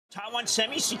Taiwan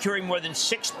Semi securing more than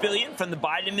 $6 billion from the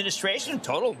Biden administration, a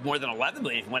total of more than $11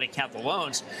 billion if you want to count the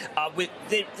loans.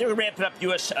 They're ramping up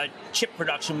U.S. Chip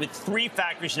production with 3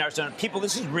 factories in Arizona. People,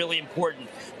 this is really important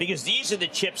because these are the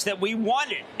chips that we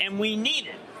wanted and we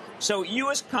needed. So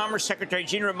U.S. Commerce Secretary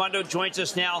Gina Raimondo joins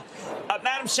us now.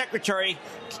 Madam Secretary,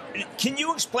 can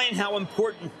you explain how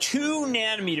important 2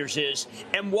 nanometers is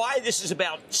and why this is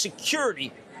about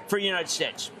security for the United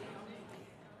States?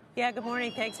 Yeah, good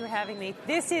morning. Thanks for having me.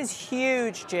 This is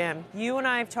huge, Jim. You and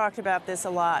I have talked about this a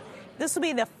lot. This will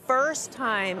be the first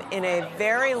time in a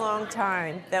very long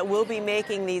time that we'll be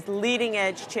making these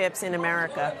leading-edge chips in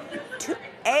America.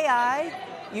 AI,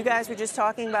 you guys were just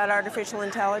talking about artificial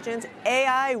intelligence.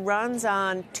 AI runs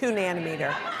on 2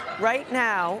 nanometer. Right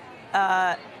now,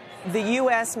 the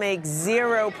U.S. makes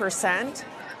 0%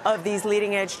 of these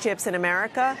leading-edge chips in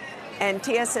America. And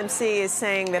TSMC is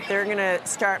saying that they're going to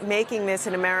start making this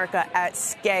in America at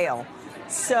scale.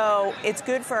 So it's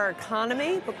good for our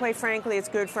economy, but quite frankly, it's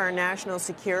good for our national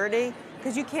security,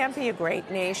 because you can't be a great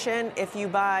nation if you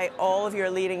buy all of your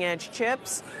leading-edge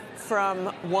chips from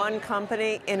one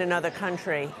company in another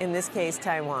country, in this case,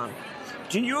 Taiwan.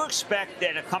 Do you expect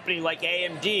that a company like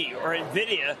AMD or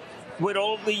NVIDIA would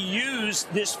only use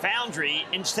this foundry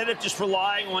instead of just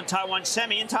relying on Taiwan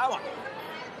Semi in Taiwan?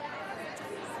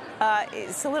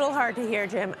 It's a little hard to hear,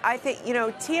 Jim. I think,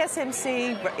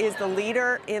 TSMC is the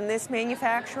leader in this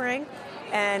manufacturing,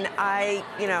 and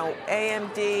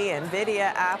AMD,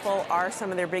 NVIDIA, Apple are some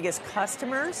of their biggest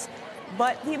customers.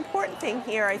 But the important thing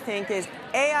here, I think, is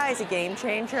AI is a game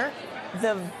changer.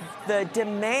 The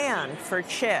demand for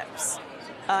chips,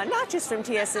 not just from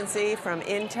TSMC, from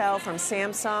Intel, from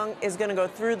Samsung, is going to go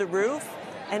through the roof.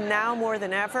 And now more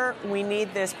than ever, we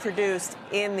need this produced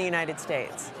in the United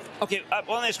States. Okay,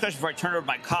 one last question before I turn it over to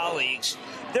my colleagues.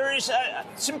 There is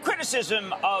some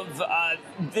criticism of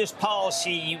this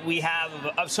policy we have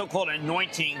of so-called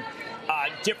anointing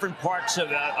different parts of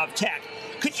tech.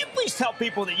 Could you please tell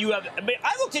people that you have,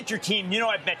 I looked at your team,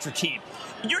 I've met your team.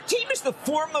 Your team is the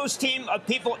foremost team of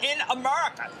people in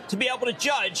America to be able to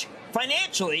judge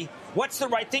financially what's the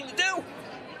right thing to do.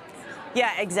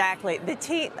 Yeah, exactly.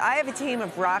 I have a team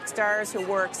of rock stars who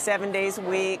work 7 days a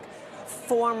week,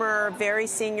 former very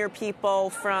senior people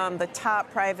from the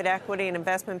top private equity and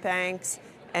investment banks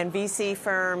and VC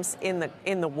firms in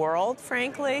the world,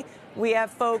 frankly. We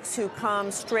have folks who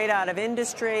come straight out of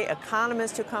industry,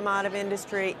 economists who come out of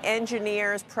industry,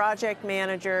 engineers, project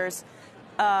managers.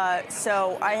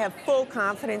 So I have full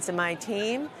confidence in my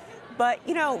team. But,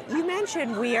 you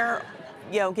mentioned we are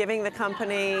giving the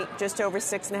company just over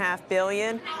 $6.5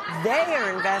 billion. They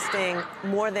are investing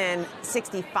more than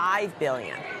 $65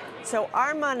 billion. So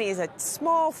our money is a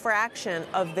small fraction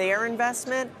of their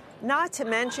investment. Not to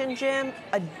mention, Jim,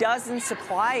 a dozen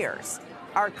suppliers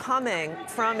are coming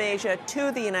from Asia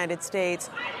to the United States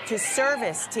to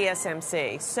service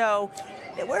TSMC. So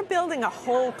we're building a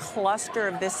whole cluster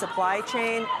of this supply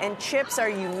chain, and chips are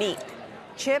unique.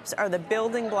 Chips are the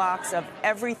building blocks of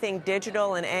everything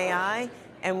digital and AI,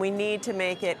 and we need to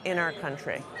make it in our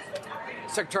country.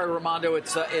 Secretary Raimondo,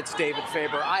 it's David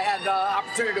Faber. I had the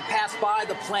opportunity to pass by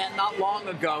the plant not long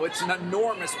ago. It's an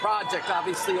enormous project,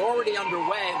 obviously already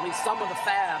underway, at least some of the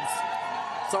fabs.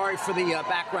 Sorry for the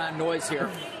background noise here.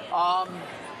 But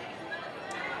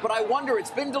I wonder,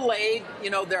 it's been delayed.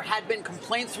 There had been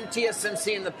complaints from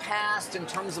TSMC in the past in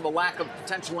terms of a lack of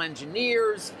potential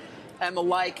engineers and the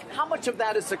like. How much of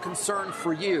that is a concern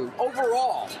for you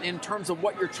overall in terms of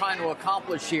what you're trying to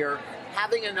accomplish here,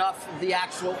 having enough of the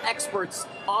actual experts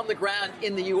on the ground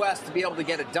in the U.S. to be able to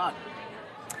get it done?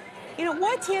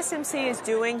 What TSMC is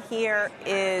doing here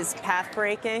is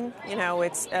path-breaking.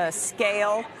 It's a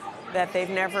scale that they've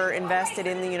never invested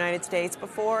in the United States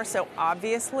before. So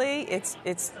obviously,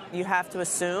 you have to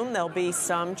assume there'll be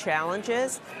some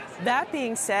challenges. That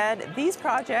being said, these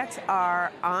projects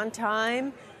are on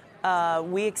time.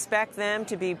 We expect them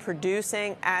to be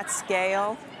producing at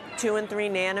scale 2 and 3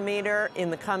 nanometer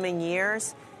in the coming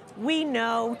years. We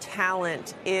know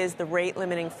talent is the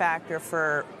rate-limiting factor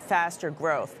for faster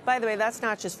growth. By the way, that's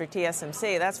not just for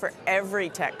TSMC. That's for every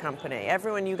tech company.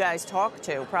 Everyone you guys talk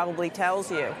to probably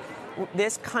tells you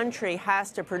this country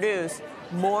has to produce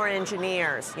more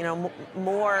engineers,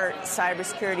 more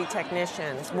cybersecurity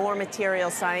technicians, more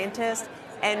material scientists,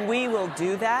 and we will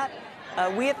do that.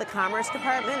 We at the Commerce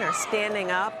Department are standing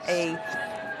up a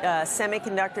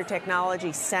semiconductor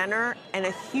technology center, and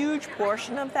a huge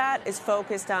portion of that is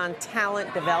focused on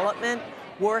talent development,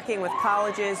 working with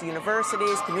colleges,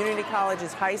 universities, community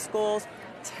colleges, high schools.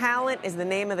 Talent is the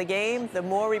name of the game. The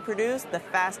more we produce, the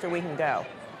faster we can go.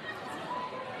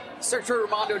 Secretary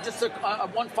Raimondo, just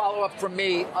one follow-up from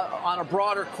me on a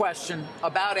broader question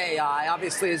about AI.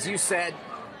 Obviously, as you said,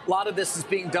 a lot of this is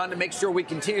being done to make sure we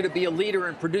continue to be a leader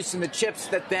in producing the chips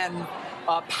that then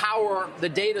power the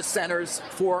data centers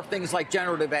for things like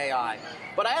generative AI.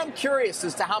 But I am curious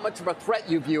as to how much of a threat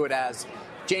you view it as.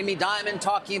 Jamie Dimon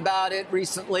talking about it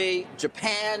recently,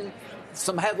 Japan,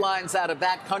 some headlines out of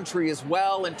that country as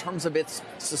well in terms of its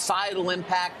societal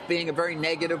impact being a very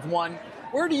negative one.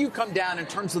 Where do you come down in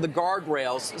terms of the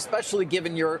guardrails, especially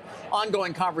given your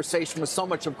ongoing conversation with so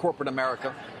much of corporate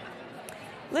America?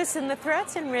 Listen, the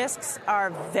threats and risks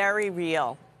are very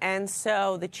real. And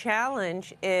so the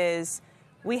challenge is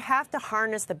we have to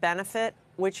harness the benefit,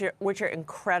 which are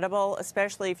incredible,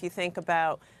 especially if you think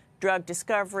about drug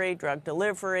discovery, drug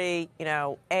delivery,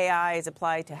 AI is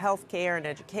applied to healthcare and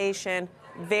education.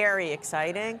 Very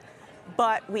exciting.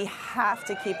 But we have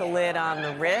to keep a lid on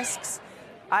the risks.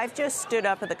 I've just stood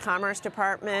up at the Commerce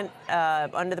Department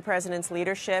under the president's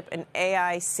leadership an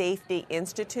AI Safety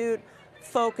Institute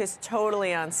focused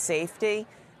totally on safety.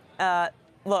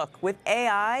 Look, with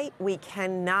AI, we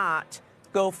cannot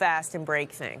go fast and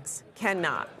break things.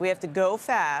 Cannot. We have to go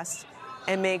fast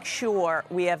and make sure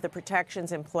we have the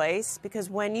protections in place, because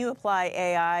when you apply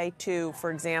AI to,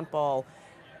 for example,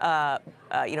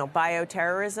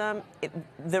 bioterrorism,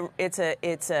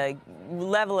 it's a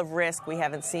level of risk we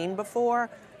haven't seen before.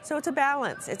 So it's a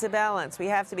balance. It's a balance. We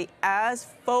have to be as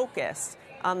focused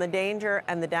on the danger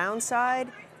and the downside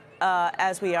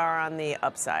as we are on the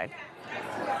upside.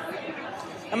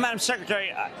 Madam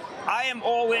Secretary, I am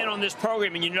all in on this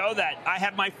program, and you know that. I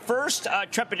have my first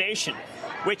trepidation,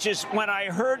 which is when I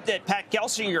heard that Pat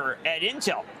Gelsinger at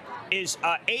Intel is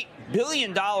 $8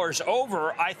 billion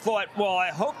over. I thought, well, I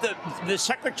hope that the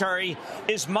Secretary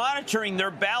is monitoring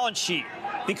their balance sheet,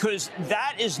 because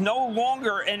that is no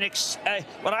longer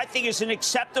what I think is an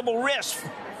acceptable risk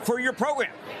for your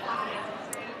program.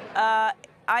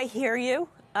 I hear you.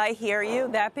 I hear you.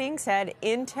 That being said,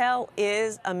 Intel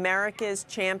is America's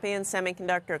champion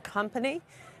semiconductor company,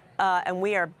 and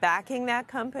we are backing that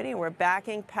company. We're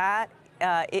backing Pat.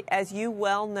 As you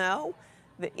well know,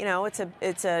 it's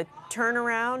a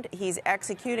turnaround. He's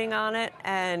executing on it,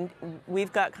 and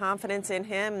we've got confidence in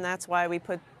him, and that's why we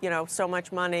put so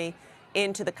much money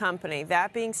into the company.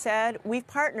 That being said, we've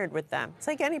partnered with them. It's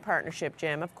like any partnership,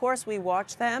 Jim. Of course, we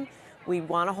watch them. We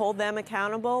want to hold them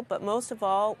accountable, but most of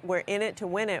all, we're in it to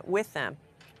win it with them.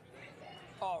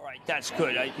 All right, that's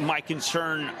good. My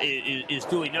concern is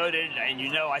duly noted,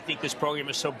 and I think this program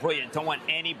is so brilliant. Don't want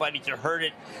anybody to hurt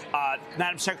it.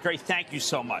 Madam Secretary, thank you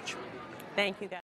so much. Thank you, guys.